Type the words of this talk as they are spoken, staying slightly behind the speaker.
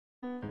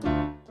She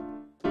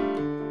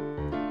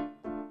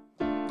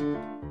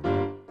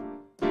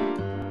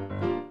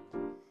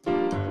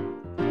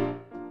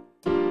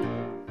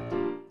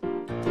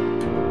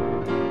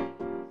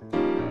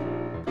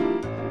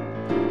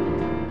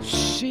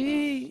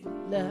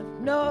left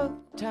no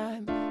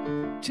time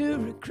to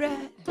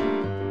regret,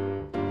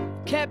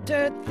 kept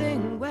her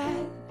thing wet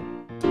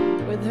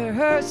with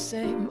her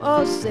same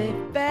old safe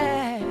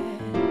bet.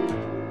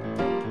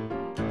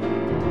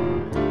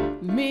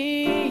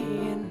 Me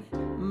and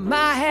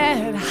my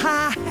head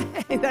high,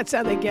 that's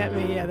how they get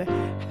me, yeah.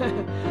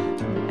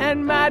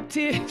 And my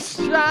tears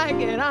try to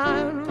get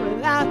on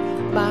without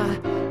my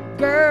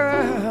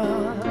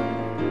girl.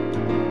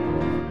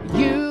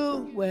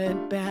 You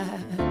went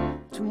back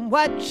to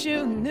what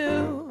you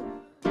knew,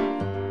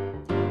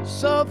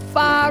 so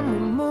far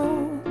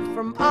removed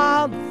from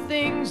all the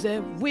things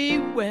that we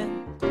went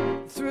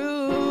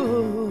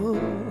through.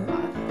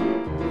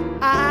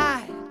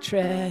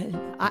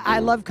 I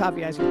love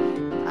coffee ice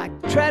cream. I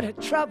tread a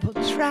troubled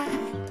track.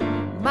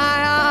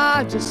 My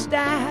odds are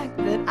stacked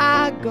that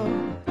I go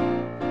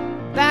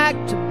back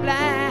to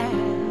black.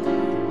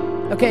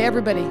 Okay,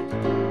 everybody.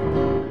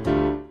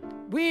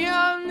 We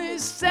only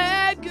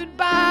said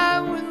goodbye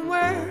with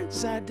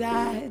words. I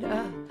died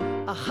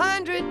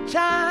 100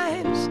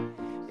 times.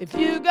 If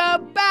you go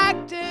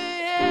back to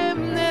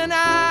him, then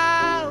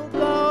I'll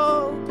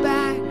go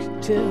back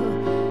to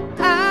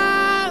us.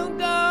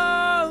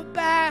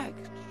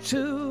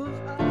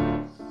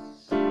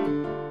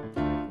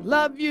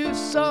 Love you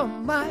so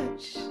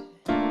much,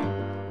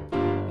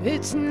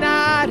 it's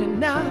not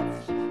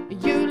enough.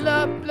 You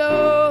love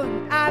blue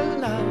and I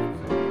love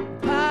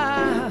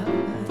pop.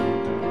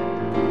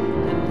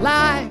 And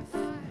life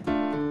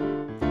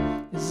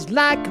is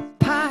like a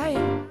pie,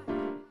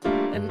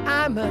 and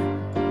I'm a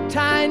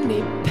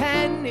tiny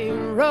penny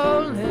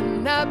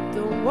rolling up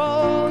the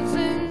walls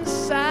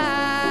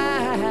inside.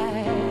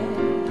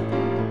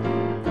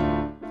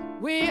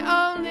 We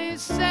only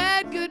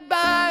said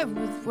goodbye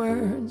with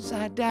words.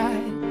 I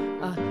died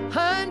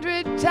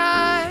 100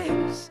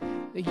 times.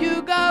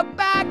 You go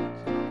back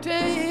to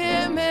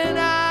him and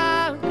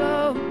I'll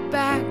go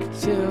back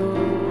to.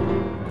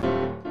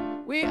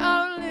 We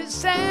only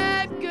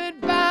said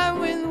goodbye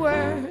with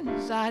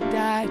words. I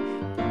died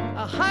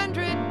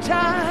 100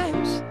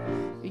 times.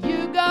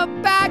 You go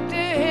back to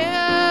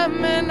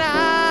him and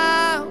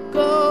I'll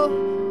go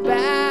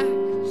back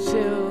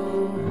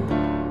to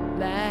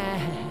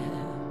black,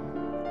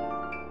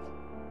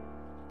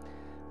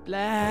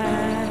 black,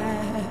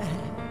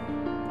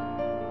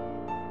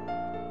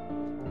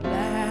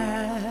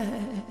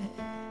 black,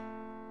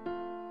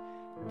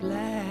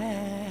 black,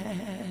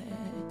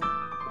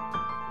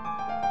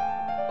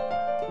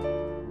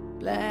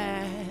 black,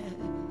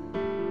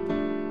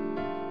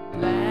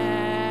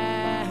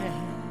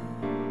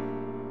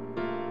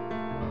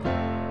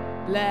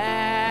 black.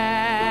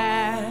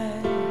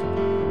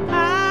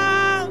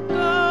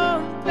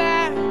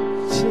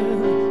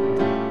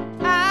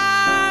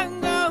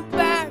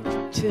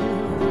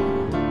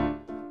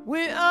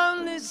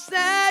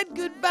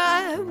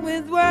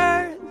 With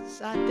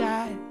words, I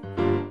died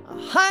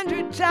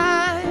 100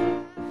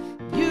 times.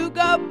 You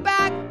go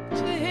back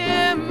to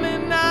him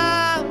and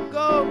I'll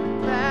go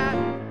back.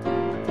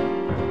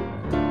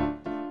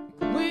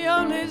 We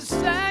only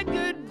said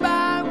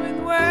goodbye with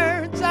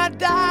words. I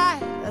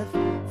died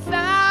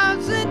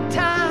 1,000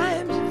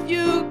 times. If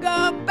you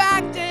go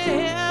back to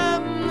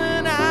him,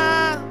 then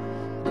I'll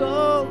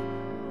go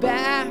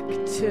back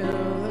to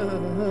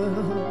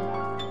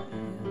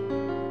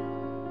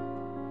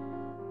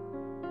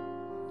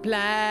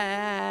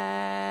black.